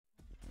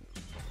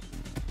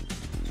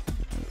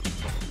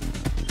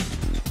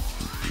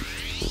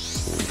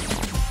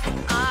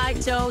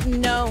don't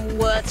know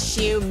what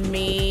you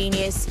mean.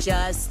 It's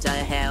just a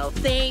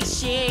healthy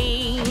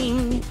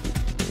sheen.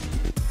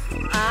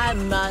 I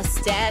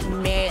must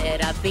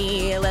admit I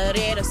feel a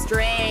little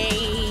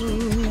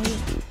strange,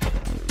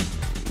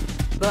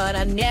 but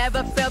I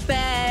never felt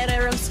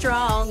better. I'm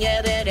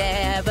stronger than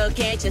ever.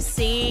 Can't you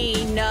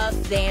see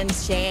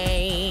nothing's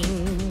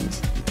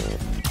changed?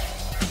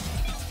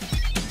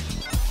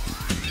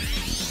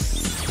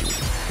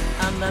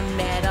 I'm a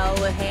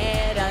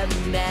metalhead, a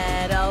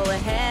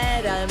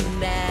metalhead, a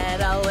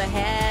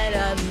metalhead,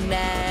 a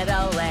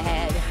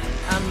metalhead.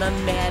 I'm a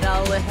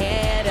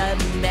metalhead, a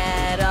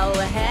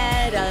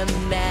metalhead, a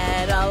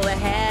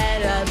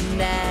metalhead, a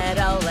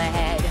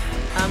metalhead.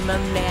 I'm a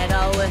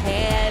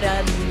metalhead,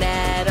 a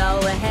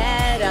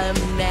metalhead, a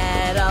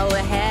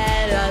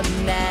metalhead, a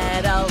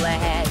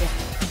metalhead.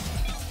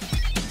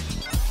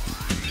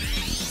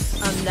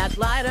 I'm not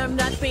light, I'm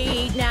not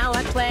beat. Now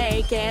I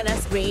quake and I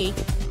squeak,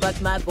 but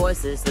my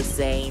voice is the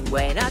same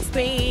when I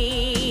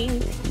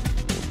speak.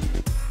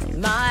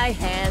 My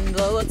hand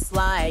looks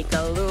like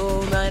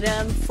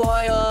aluminum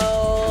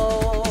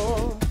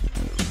foil.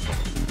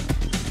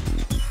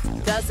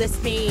 Does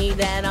this mean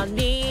that I'll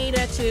need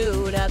a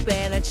tune-up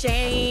and a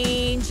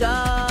change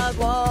of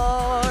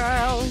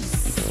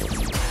worlds?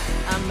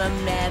 I'm a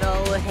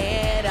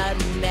metalhead, a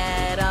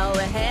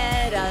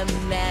metalhead, a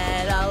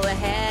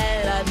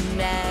metalhead, a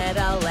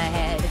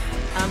metalhead.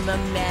 I'm a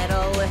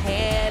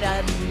metalhead,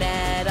 a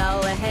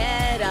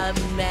metalhead, a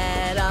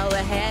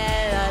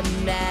metalhead, a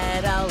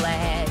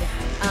metalhead.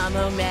 I'm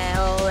a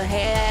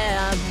metalhead.